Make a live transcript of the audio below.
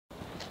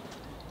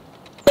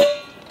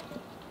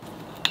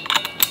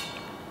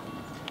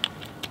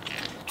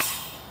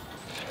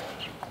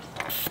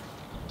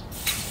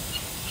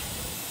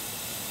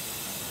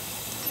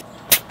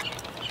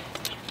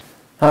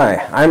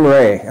Hi, I'm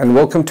Ray and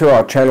welcome to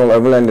our channel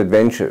Overland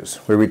Adventures,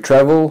 where we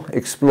travel,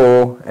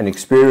 explore and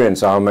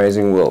experience our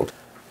amazing world.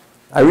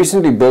 I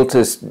recently built a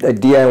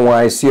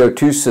DIY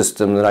CO2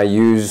 system that I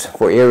use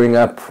for airing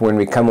up when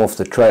we come off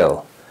the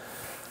trail.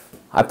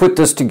 I put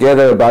this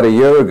together about a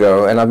year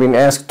ago and I've been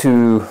asked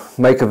to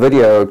make a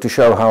video to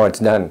show how it's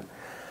done.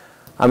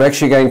 I'm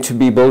actually going to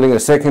be building a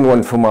second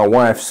one for my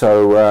wife,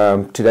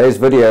 so today's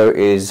video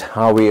is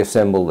how we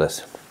assemble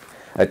this.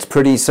 It's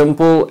pretty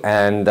simple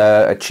and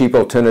a cheap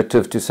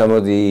alternative to some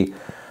of the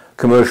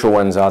commercial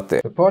ones out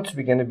there. The parts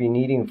we're going to be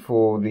needing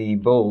for the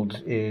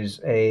build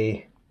is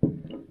a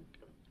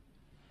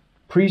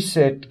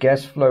preset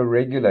gas flow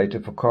regulator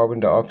for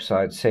carbon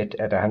dioxide set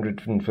at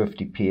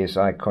 150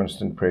 psi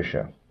constant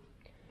pressure.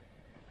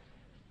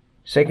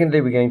 Secondly,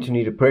 we're going to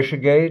need a pressure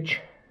gauge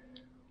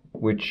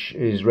which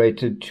is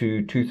rated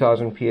to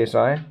 2000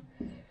 psi,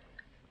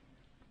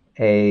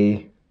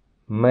 a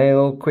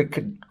male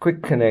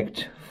quick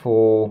connect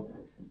for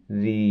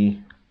the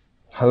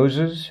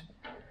hoses,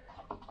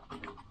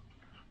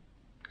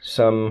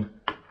 some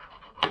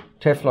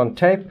Teflon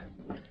tape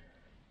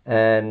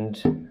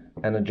and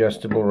an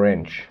adjustable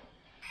wrench.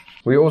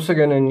 We're also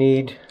going to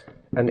need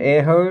an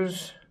air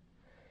hose.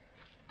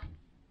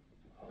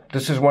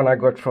 This is one I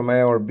got from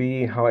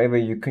ARB, however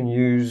you can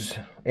use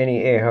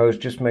any air hose,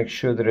 just make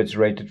sure that it's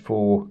rated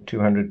for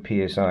 200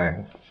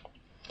 psi.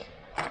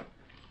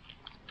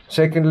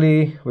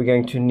 Secondly, we're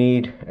going to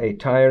need a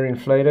tire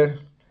inflator.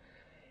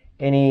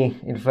 Any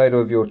inflator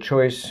of your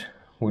choice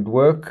would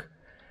work.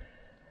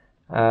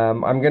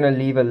 I'm going to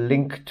leave a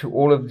link to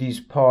all of these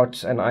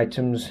parts and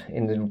items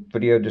in the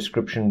video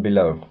description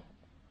below.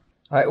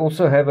 I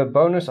also have a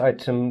bonus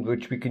item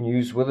which we can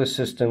use with the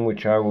system,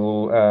 which I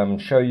will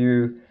show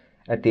you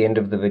at the end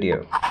of the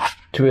video.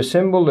 To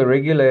assemble the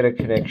regulator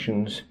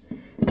connections,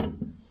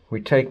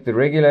 we take the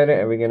regulator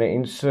and we're going to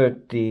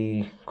insert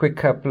the quick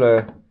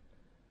coupler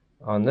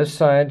on this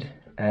side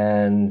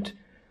and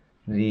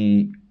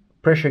the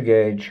pressure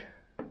gauge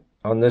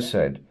on this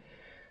side.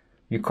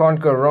 You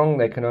can't go wrong,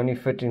 they can only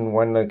fit in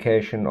one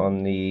location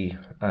on the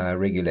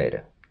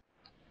regulator.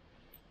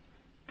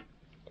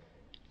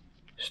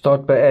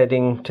 Start by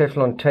adding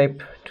Teflon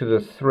tape to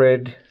the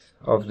thread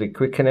of the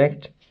quick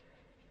connect.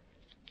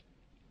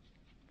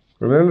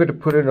 Remember to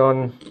put it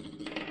on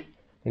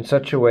in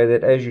such a way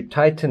that as you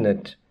tighten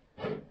it,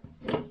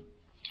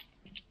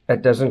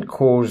 it doesn't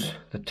cause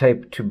the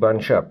tape to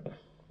bunch up.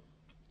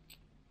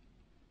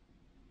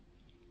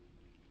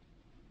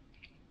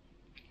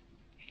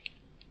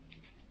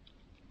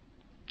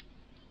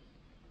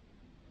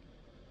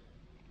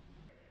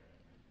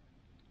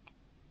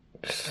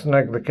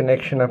 Snug the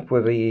connection up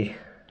with the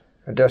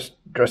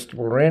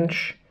adjustable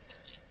wrench,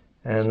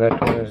 and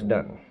that one is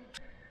done.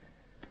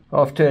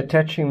 After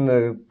attaching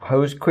the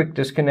hose quick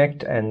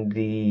disconnect and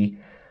the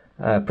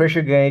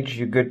pressure gauge,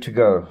 you're good to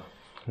go.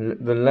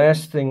 The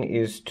last thing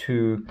is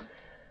to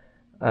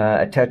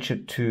attach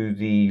it to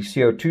the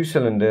CO2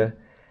 cylinder.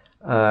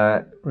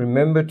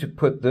 Remember to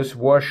put this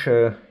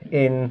washer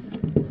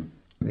in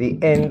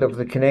the end of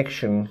the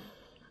connection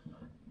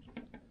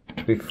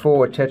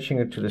before attaching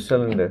it to the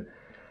cylinder.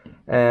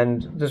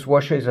 And this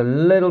washer is a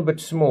little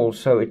bit small,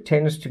 so it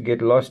tends to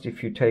get lost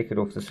if you take it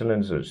off the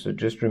cylinder. So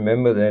just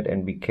remember that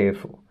and be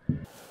careful.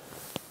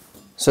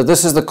 So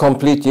this is the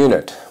complete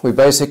unit. We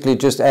basically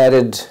just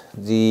added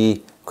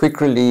the quick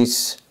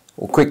release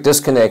or quick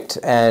disconnect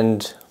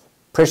and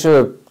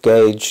pressure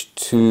gauge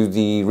to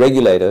the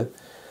regulator.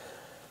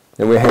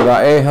 Then we have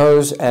our air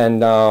hose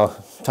and our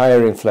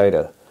tire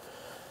inflator.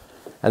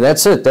 And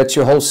that's it. That's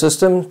your whole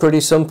system.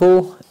 Pretty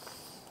simple.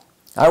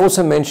 I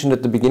also mentioned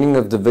at the beginning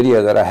of the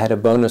video that I had a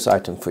bonus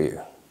item for you.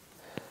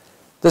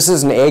 This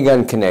is an air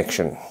gun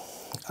connection.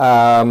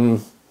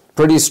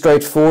 Pretty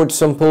straightforward,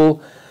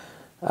 simple.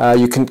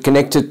 You can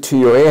connect it to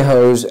your air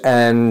hose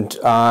and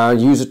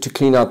use it to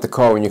clean out the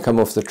car when you come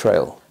off the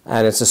trail.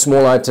 And it's a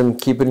small item,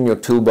 keep it in your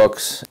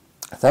toolbox.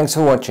 Thanks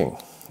for watching.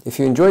 If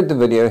you enjoyed the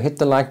video, hit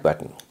the like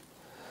button.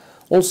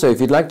 Also, if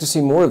you'd like to see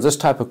more of this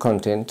type of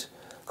content,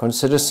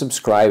 consider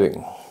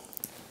subscribing.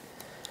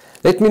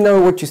 Let me know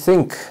what you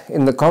think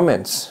in the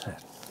comments.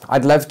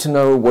 I'd love to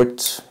know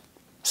what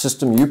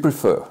system you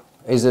prefer.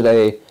 Is it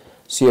a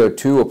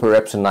CO2 or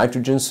perhaps a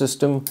nitrogen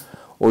system,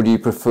 or do you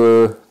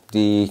prefer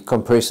the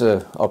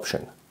compressor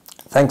option?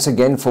 Thanks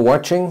again for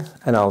watching,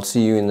 and I'll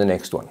see you in the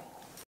next one.